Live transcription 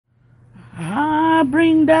I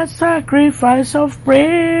bring the sacrifice of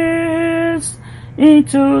praise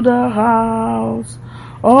into the house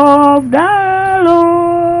of the Lord.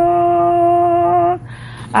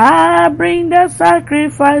 I bring the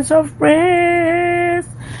sacrifice of praise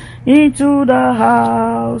into the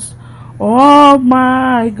house of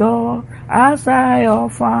my God, as I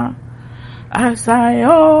offer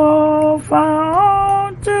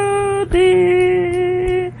unto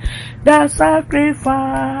thee the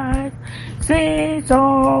sacrifice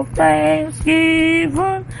of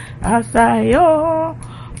thanksgiving, as I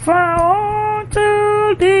offer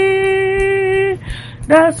unto thee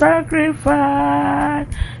the sacrifice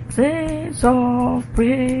of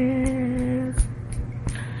praise.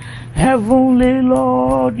 Heavenly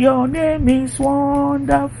Lord, your name is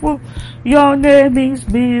wonderful, your name is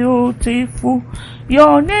beautiful,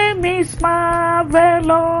 your name is marvelous.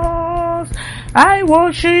 I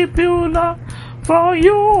worship you, Lord, for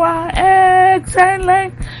you are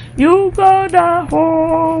excellent. You got the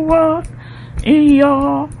whole world in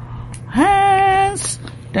your hands.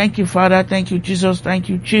 Thank you, Father. Thank you, Jesus. Thank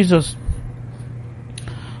you, Jesus.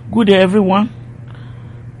 Good day, everyone.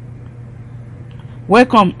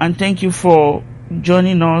 Welcome and thank you for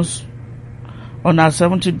joining us on our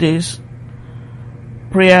 70 days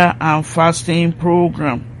prayer and fasting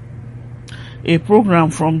program. A program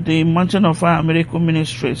from the Mountain of Fire Miracle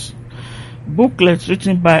Ministries. Booklet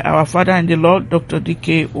written by our Father in the Lord, Dr.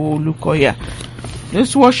 D.K. Olukoya.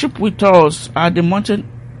 Let's worship with us at the Mountain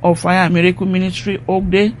of Fire Miracle Ministry,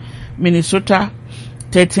 OAKDALE, Minnesota,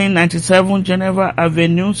 1397 Geneva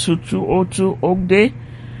Avenue, Suite 202, OAKDALE,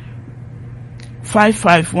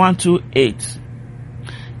 55128.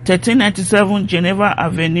 1397 Geneva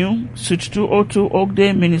Avenue, Suite 202,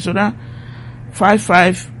 OAKDALE, Minnesota,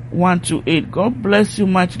 55128. God bless you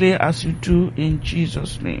mightily as you do in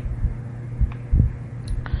Jesus' name.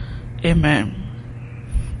 Amen.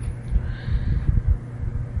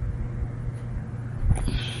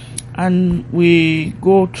 And we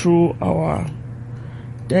go through our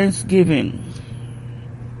Thanksgiving.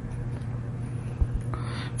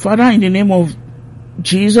 Father, in the name of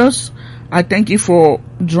Jesus, I thank you for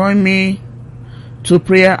drawing me to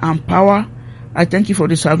prayer and power. I thank you for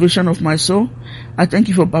the salvation of my soul. I thank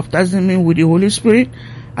you for baptizing me with the Holy Spirit.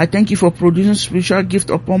 I thank you for producing spiritual gift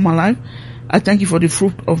upon my life. I thank you for the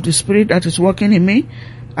fruit of the Spirit that is working in me.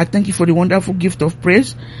 I thank you for the wonderful gift of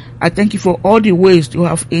praise. I thank you for all the ways you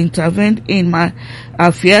have intervened in my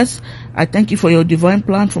affairs. I thank you for your divine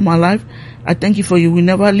plan for my life. I thank you for you will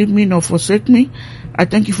never leave me nor forsake me. I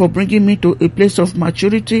thank you for bringing me to a place of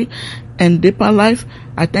maturity and deeper life.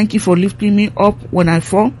 I thank you for lifting me up when I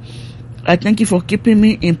fall. I thank you for keeping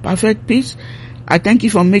me in perfect peace. I thank you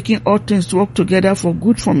for making all things work together for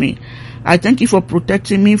good for me. I thank you for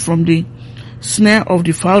protecting me from the snare of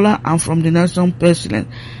the fowler and from the noisome pestilence.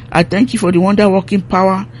 I thank you for the wonder-working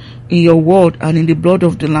power in your word and in the blood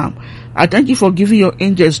of the Lamb. I thank you for giving your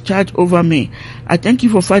angels charge over me. I thank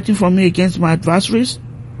you for fighting for me against my adversaries.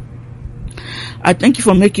 I thank you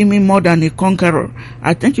for making me more than a conqueror.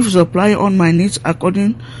 I thank you for supplying all my needs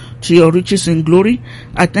according to your riches in glory.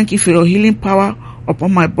 I thank you for your healing power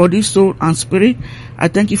upon my body, soul, and spirit. I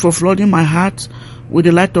thank you for flooding my heart with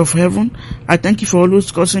the light of heaven. I thank you for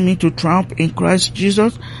always causing me to triumph in Christ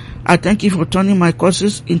Jesus. I thank you for turning my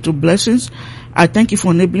curses into blessings. I thank you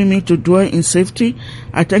for enabling me to dwell in safety.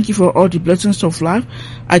 I thank you for all the blessings of life.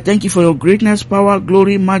 I thank you for your greatness, power,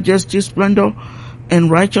 glory, majesty, splendor, and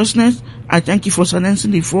righteousness. I thank you for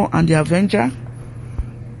silencing the foe and the avenger.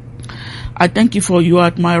 I thank you for you are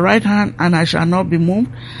at my right hand and I shall not be moved.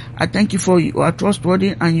 I thank you for you are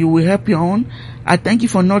trustworthy and you will help your own. I thank you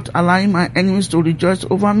for not allowing my enemies to rejoice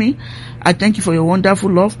over me. I thank you for your wonderful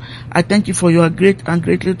love. I thank you for you are great and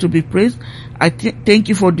greatly to be praised. I thank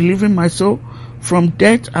you for delivering my soul from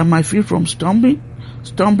death and my feet from stumbling.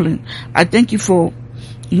 I thank you for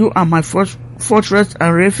you are my fortress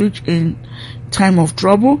and refuge in time of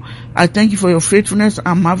trouble. I thank you for your faithfulness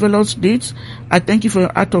and marvelous deeds. I thank you for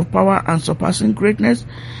your act of power and surpassing greatness.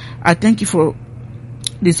 I thank you for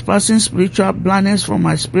dispersing spiritual blindness from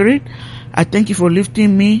my spirit. I thank you for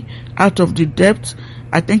lifting me out of the depths.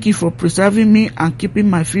 I thank you for preserving me and keeping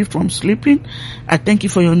my feet from sleeping. I thank you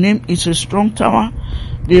for your name is a strong tower.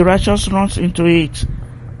 The righteous runs into it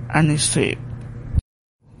and is saved.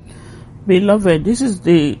 Beloved, this is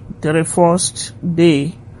the 31st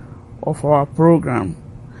day of our program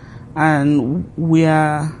and we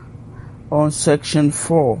are on section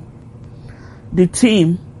 4. The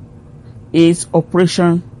theme is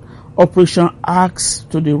Operation Axe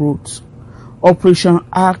to the Root. Operation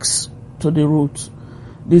Axe to the Root.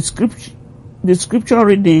 The scripture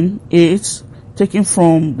reading is taken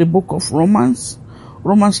from the book of Romans,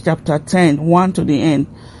 Romans chapter 10, 1 to the end.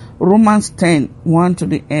 Romans 10, 1 to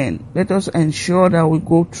the end. Let us ensure that we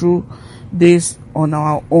go through this on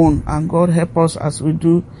our own, and God help us as we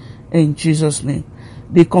do in Jesus' name.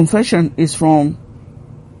 The confession is from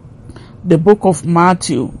the book of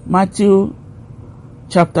Matthew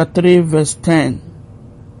chapter 3 verse 10.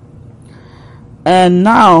 And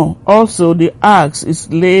now also the axe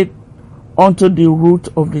is laid unto the root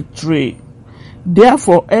of the tree.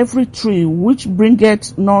 Therefore every tree which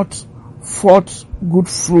bringeth not forth good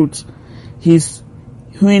fruit is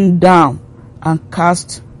hewn down and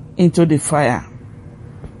cast into the fire.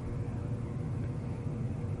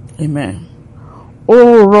 Amen.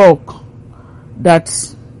 O rock that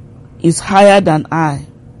is higher than I,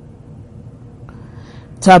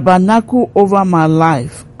 tabernacle over my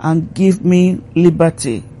life and give me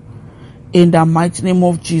liberty in the mighty name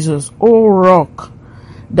of Jesus. O rock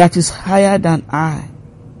that is higher than I,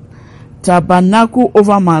 tabernacle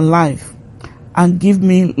over my life and give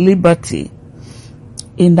me liberty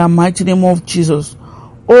in the mighty name of Jesus.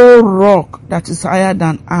 O rock that is higher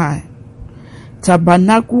than I,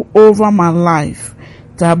 tabernacle over my life,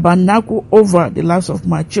 tabernacle over the lives of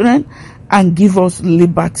my children, and give us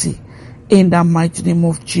liberty in the mighty name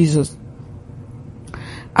of Jesus.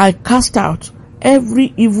 I cast out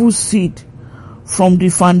every evil seed from the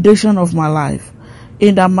foundation of my life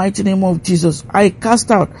in the mighty name of Jesus. I cast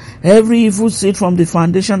out every evil seed from the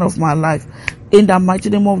foundation of my life in the mighty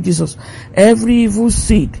name of Jesus. Every evil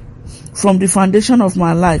seed from the foundation of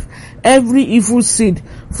my life, every evil seed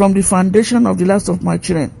from the foundation of the lives of my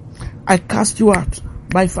children, I cast you out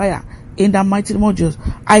by fire in the mighty name of Jesus.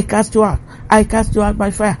 I cast you out. I cast you out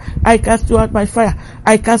by fire. I cast you out by fire.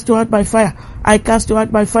 I cast you out by fire. I cast you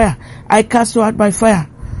out by fire. I cast you out by fire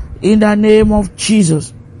in the name of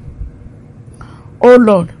Jesus. Oh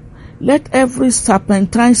Lord, let every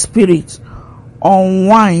serpentine spirit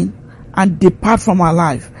unwind and depart from our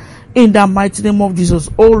life in the mighty name of Jesus.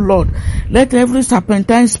 Oh Lord, let every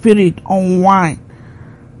serpentine spirit unwind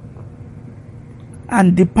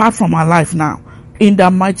and depart from our life now in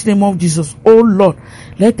the mighty name of Jesus. Oh Lord,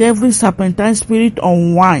 let every serpentine spirit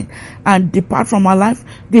unwind and depart from our life,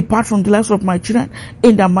 depart from the lives of my children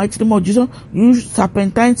in the mighty name of Jesus. You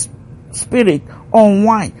serpentine spirit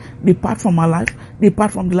unwind, depart from my life,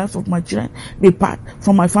 depart from the lives of my children, depart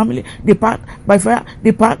from my family, depart by fire,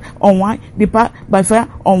 depart, unwind, depart by fire,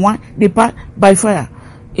 unwind, depart by fire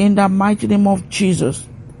in the mighty name of Jesus.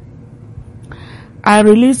 I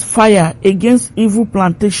release fire against evil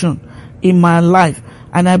plantation in my life,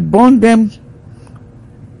 and I burn them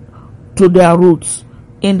to their roots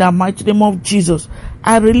in the mighty name of Jesus.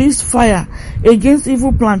 I release fire against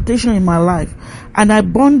evil plantation in my life, and I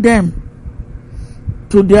burn them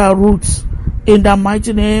to their roots in the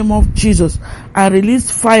mighty name of Jesus. I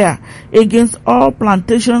release fire against all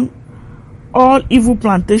plantation, all evil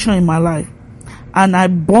plantation in my life, and I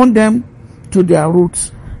burn them to their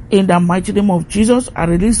roots in the mighty name of Jesus. I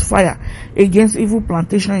release fire against evil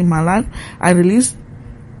plantation in my life. I release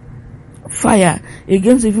fire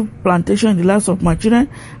against evil plantation in the lives of my children,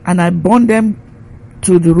 and I burn them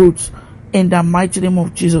to the roots in the mighty name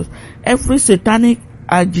of Jesus. Every satanic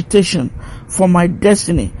agitation for my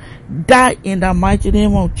destiny, die in the mighty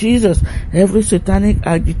name of Jesus. Every satanic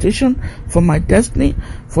agitation for my destiny,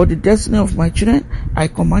 for the destiny of my children, I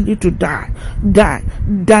command you to die, die,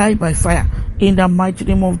 die by fire in the mighty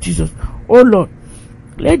name of Jesus. Oh Lord,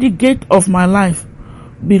 let the gate of my life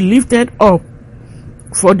be lifted up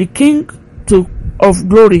for the King of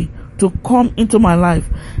glory to come into my life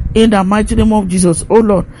in the mighty name of Jesus. Oh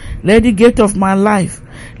Lord, let the gate of my life,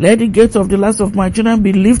 let the gate of the lives of my children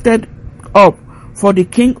be lifted up for the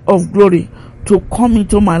King of glory to come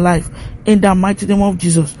into my life in the mighty name of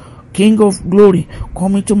Jesus. King of glory,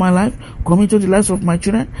 come into my life, come into the lives of my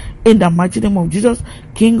children in the mighty name of Jesus.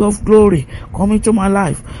 King of glory, come into my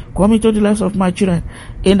life, come into the lives of my children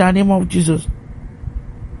in the name of Jesus.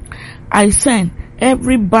 I send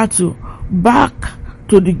every battle back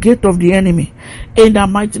to the gate of the enemy in the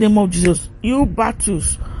mighty name of Jesus. You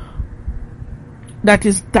battles that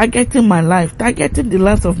is targeting my life, targeting the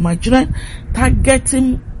lives of my children,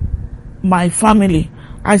 targeting my family,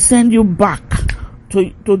 I send you back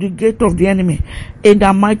to the gate of the enemy in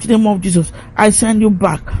the mighty name of Jesus. I send you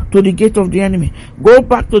back to the gate of the enemy. Go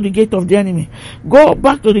back to the gate of the enemy. Go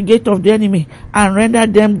back to the gate of the enemy and render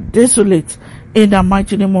them desolate in the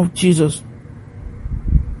mighty name of Jesus.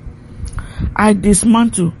 I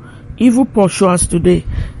dismantle evil pursuers today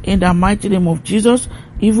in the mighty name of Jesus.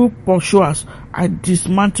 Evil pursuers, I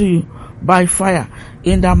dismantle you by fire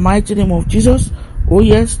in the mighty name of Jesus. Oh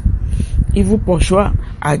yes, evil pursuer,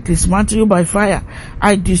 I dismantle you by fire.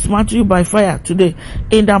 I dismantle you by fire today.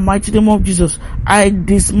 In the mighty name of Jesus, I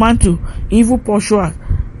dismantle evil pursuers.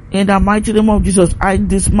 In the mighty name of Jesus, I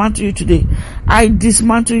dismantle you today. I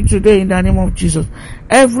dismantle you today in the name of Jesus.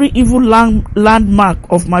 Every evil landmark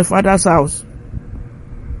of my father's house,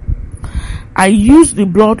 I use the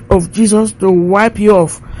blood of Jesus to wipe you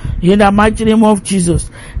off. In the mighty name of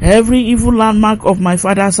Jesus, every evil landmark of my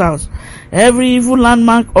father's house, every evil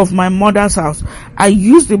landmark of my mother's house, I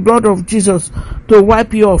use the blood of Jesus to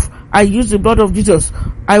wipe you off. I use the blood of Jesus.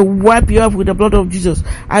 I wipe you off with the blood of Jesus.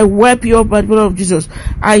 I wipe you off by the blood of Jesus.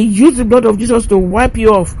 I use the blood of Jesus to wipe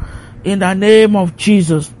you off in the name of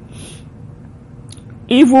Jesus.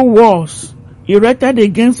 Evil walls erected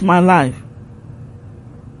against my life,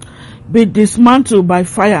 be dismantled by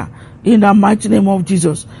fire in the mighty name of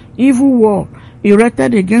Jesus. Evil wall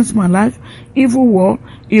erected against my life, evil wall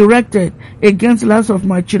erected against the lives of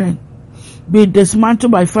my children, be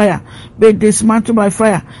dismantled by fire, be dismantled by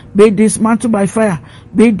fire, be dismantled by fire,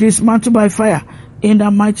 be dismantled by fire in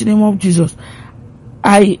the mighty name of Jesus.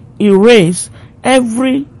 I erase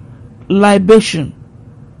every libation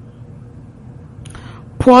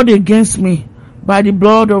poured against me by the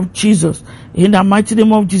blood of Jesus in the mighty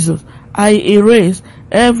name of Jesus. I erase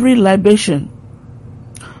every libation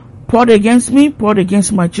poured against me, poured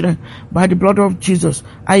against my children by the blood of Jesus.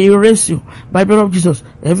 I erase you by the blood of Jesus.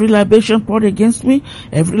 Every libation poured against me,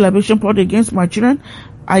 every libation poured against my children,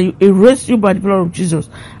 I erase you by the blood of Jesus.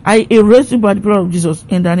 I erase you by the blood of Jesus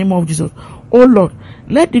in the name of Jesus. Oh Lord,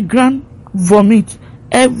 let the ground vomit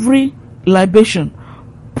every libation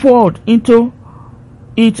poured into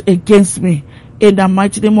it against me in the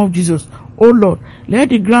mighty name of Jesus. Oh Lord, let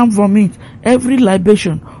the ground vomit every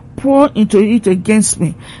libation poured into it against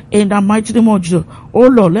me in the mighty name of Jesus. Oh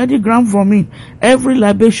Lord, let the ground vomit every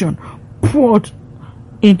libation poured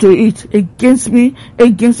into it against me,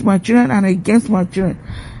 against my children, and against my children,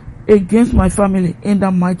 against my family in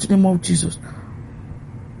the mighty name of Jesus.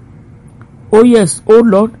 Oh yes, oh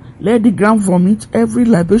Lord, let the ground vomit every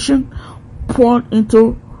libation poured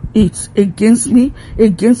into it against me,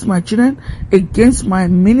 against my children, against my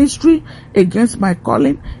ministry, against my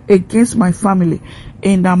calling, against my family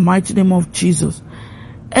in the mighty name of Jesus.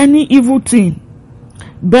 Any evil thing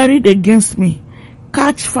buried against me,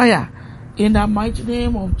 catch fire in the mighty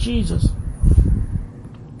name of Jesus.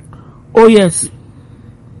 Oh yes,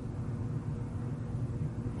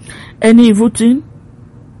 any evil thing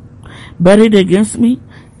buried against me,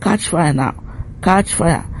 catch fire now, catch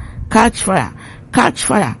fire, catch fire, catch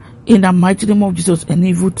fire in the mighty name of Jesus. An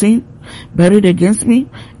evil thing buried against me,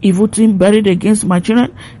 evil thing buried against my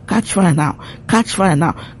children, catch fire now, catch fire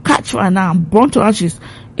now, catch fire now, and burn to ashes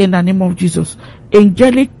in the name of Jesus.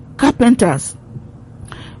 Angelic carpenters,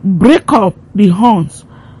 break up the horns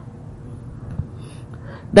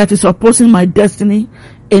that is opposing my destiny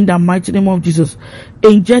in the mighty name of Jesus.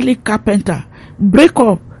 Angelic carpenter, break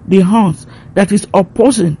up the horns that is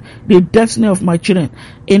opposing the destiny of my children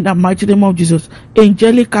in the mighty name of Jesus.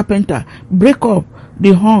 Angelic carpenter, break up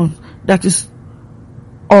the horns that is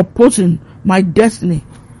opposing my destiny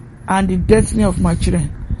and the destiny of my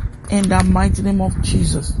children in the mighty name of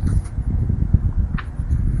Jesus.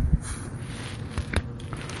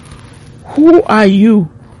 Who are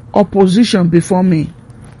you, opposition before me?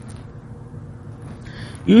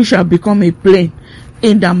 You shall become a plain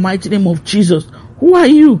in the mighty name of Jesus. Who are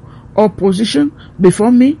you, opposition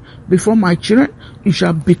before me, before my children? You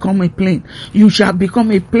shall become a plain. You shall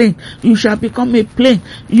become a plain. You shall become a plain.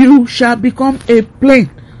 You shall become a plain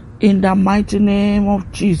in the mighty name of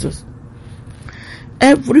Jesus.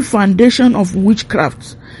 Every foundation of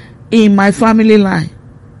witchcraft in my family line,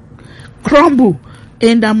 crumble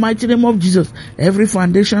in the mighty name of Jesus. Every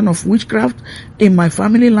foundation of witchcraft in my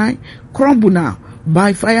family line, crumble now.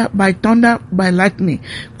 By fire, by thunder, by lightning.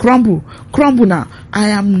 Crumble, crumble now. I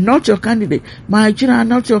am not your candidate. My children are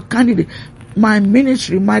not your candidate. My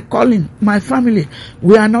ministry, my calling, my family,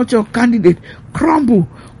 we are not your candidate. Crumble,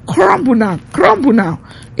 crumble now, crumble now.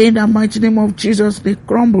 In the mighty name of Jesus, they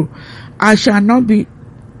crumble. I shall not be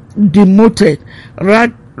demoted.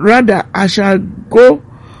 Rather, I shall go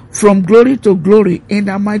from glory to glory in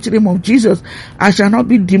the mighty name of Jesus. I shall not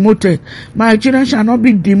be demoted. My children shall not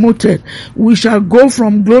be demoted. We shall go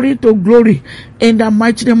from glory to glory in the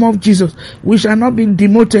mighty name of Jesus. We shall not be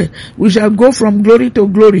demoted. We shall go from glory to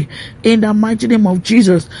glory in the mighty name of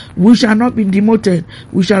Jesus. We shall not be demoted.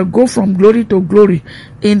 We shall go from glory to glory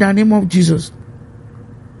in the name of Jesus.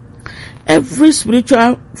 Every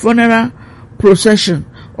spiritual funeral procession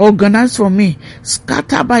organized for me,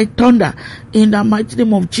 scatter by thunder in the mighty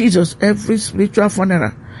name of Jesus. Every spiritual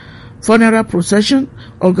funeral funeral procession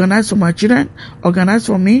organized for my children, organized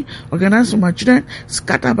for me, organized for my children,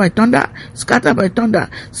 scatter by thunder, scatter by thunder,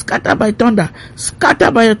 scatter by thunder,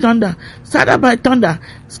 scatter by thunder, scatter by thunder,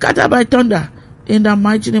 scatter by thunder. In the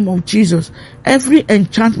mighty name of Jesus, every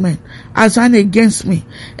enchantment assigned against me,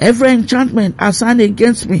 every enchantment assigned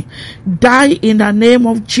against me, die in the name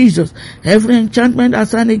of Jesus. Every enchantment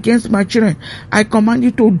assigned against my children, I command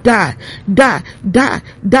you to die, die, die,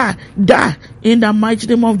 die, die. In the mighty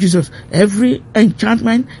name of Jesus, every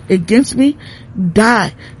enchantment against me,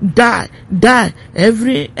 die, die, die.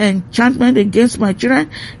 Every enchantment against my children,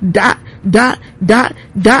 die, die, die,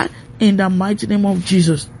 die. In the mighty name of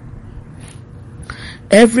Jesus.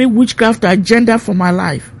 Every witchcraft agenda for my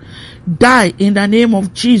life, die in the name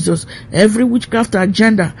of Jesus. Every witchcraft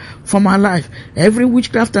agenda for my life, every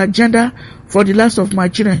witchcraft agenda for the lives of my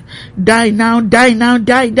children, die now, die now,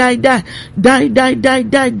 die, die, die, die, die, die,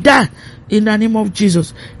 die, die, in the name of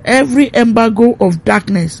Jesus. Every embargo of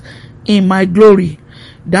darkness in my glory,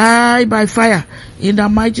 die by fire, in the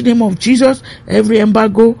mighty name of Jesus. Every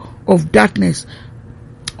embargo of darkness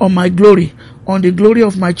on my glory, on the glory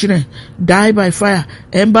of my children, die by fire.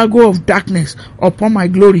 Embargo of darkness upon my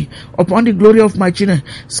glory, upon the glory of my children,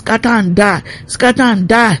 scatter and die, scatter and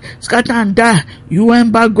die, scatter and die. You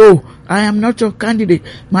embargo, I am not your candidate,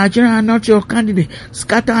 my children are not your candidate.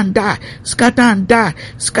 Scatter and die, scatter and die,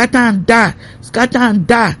 scatter and die, scatter and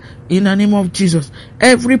die, in the name of Jesus.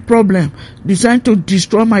 Every problem designed to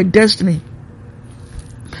destroy my destiny,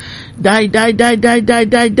 die, die, die, die, die,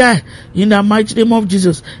 die, die, in the mighty name of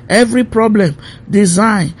Jesus. Every problem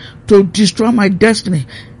designed to destroy my destiny,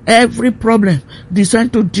 every problem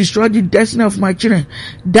designed to destroy the destiny of my children,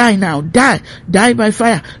 die now, die, die by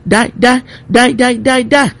fire, die, die, die, die, die,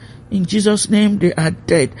 die. In Jesus' name, they are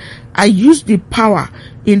dead. I use the power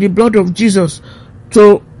in the blood of Jesus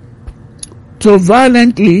to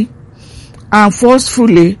violently and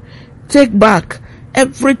forcefully take back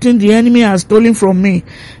everything the enemy has stolen from me.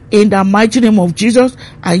 In the mighty name of Jesus,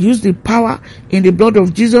 I use the power in the blood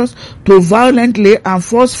of Jesus to violently and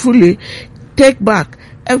forcefully take back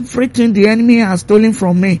everything the enemy has stolen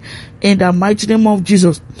from me. In the mighty name of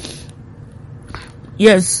Jesus.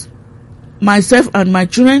 Yes, myself and my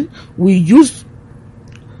children, we use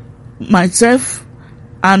myself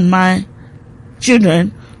and my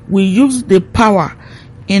children, we use the power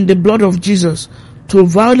in the blood of Jesus to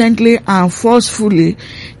violently and forcefully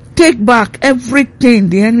take back everything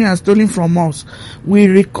the enemy has stolen from us. We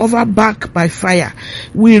recover back by fire.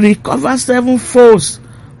 We recover sevenfold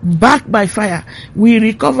back by fire. We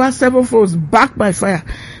recover sevenfold back by fire.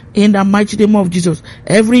 In the mighty name of Jesus.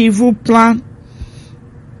 Every evil plan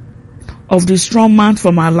of the strong man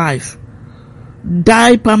for my life,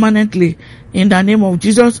 die permanently. In the name of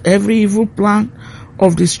Jesus. Every evil plan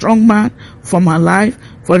of the strong man for my life,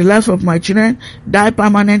 for the lives of my children, die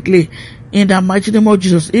permanently. In the mighty name of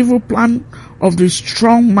Jesus. Evil plan of the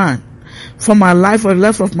strong man for my life, for the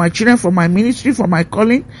life of my children, for my ministry, for my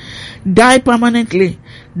calling, die permanently,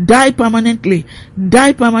 die permanently,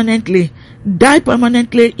 die permanently, die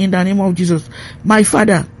permanently, in the name of Jesus. My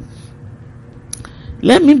Father,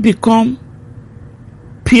 let me become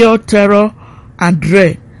pure terror and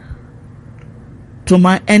dread to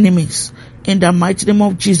my enemies. In the mighty name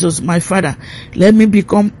of Jesus, my Father, let me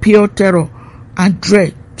become pure terror and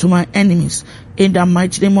dread to my enemies. In the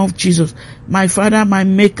mighty name of Jesus, my Father, my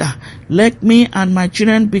Maker, let me and my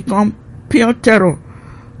children become pure terror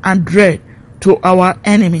and dread to our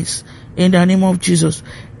enemies. In the name of Jesus,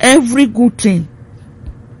 every good thing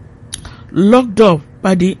locked up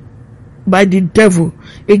by the devil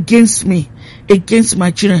against me, against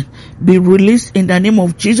my children, be released in the name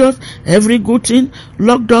of Jesus. Every good thing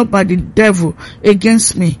locked up by the devil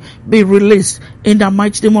against me, be released in the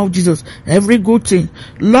mighty name of Jesus. Every good thing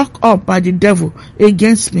locked up by the devil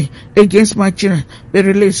against me, against my children, be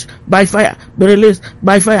released by fire, be released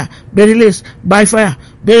by fire, be released by fire,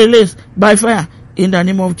 be released by fire, in the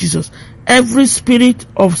name of Jesus. Every spirit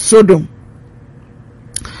of Sodom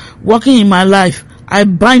working in my life, I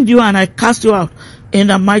bind you and I cast you out. In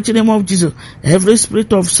the mighty name of Jesus. Every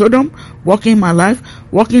spirit of Sodom working in my life,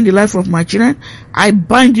 working in the life of my children, I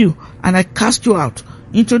bind you and I cast you out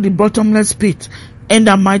into the bottomless pit. In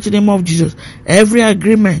the mighty name of Jesus. Every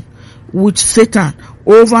agreement with Satan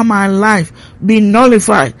over my life be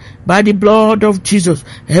nullified by the blood of Jesus.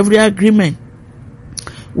 Every agreement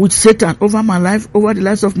with Satan over my life, over the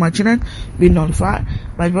lives of my children, be nullified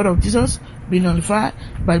by the blood of Jesus. Be nullified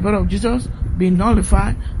by the blood of Jesus. Be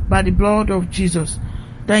nullified by the blood of Jesus.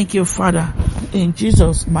 Thank you, Father. In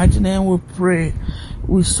Jesus' mighty name we pray.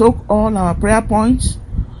 We soak all our prayer points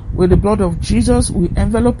with the blood of Jesus. We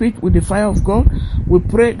envelop it with the fire of God. We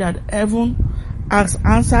pray that heaven has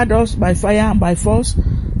answered us by fire and by force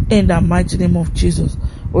in the mighty name of Jesus.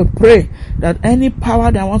 We pray that any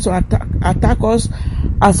power that wants to attack us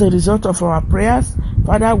as a result of our prayers,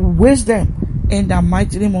 Father, we waste them in the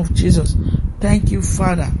mighty name of Jesus. Thank you,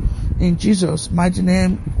 Father. In Jesus' mighty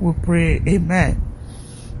name we pray. Amen.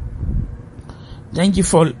 Thank you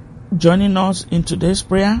for joining us in today's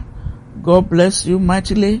prayer. God bless you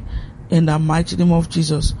mightily in the mighty name of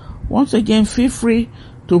Jesus. Once again, feel free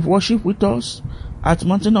to worship with us at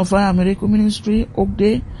Mountain of Fire Miracle Ministry,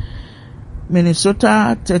 OAKDALE,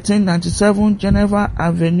 Minnesota, 1397 Geneva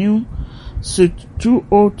Avenue, Suite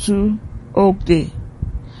 202, OAKDALE,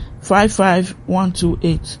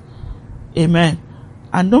 55128. Amen.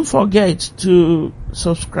 And don't forget to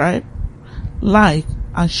subscribe, like,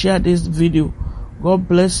 and share this video. God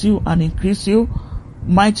bless you and increase you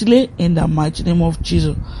mightily in the mighty name of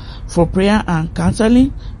Jesus. For prayer and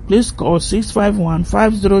counseling, please call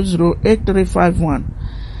 651-500-8351.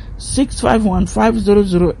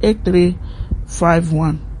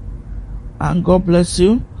 651-500-8351. And God bless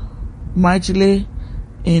you mightily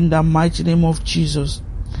in the mighty name of Jesus.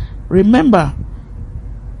 Remember,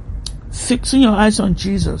 fixing your eyes on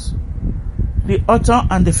Jesus, the author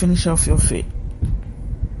and the finisher of your faith.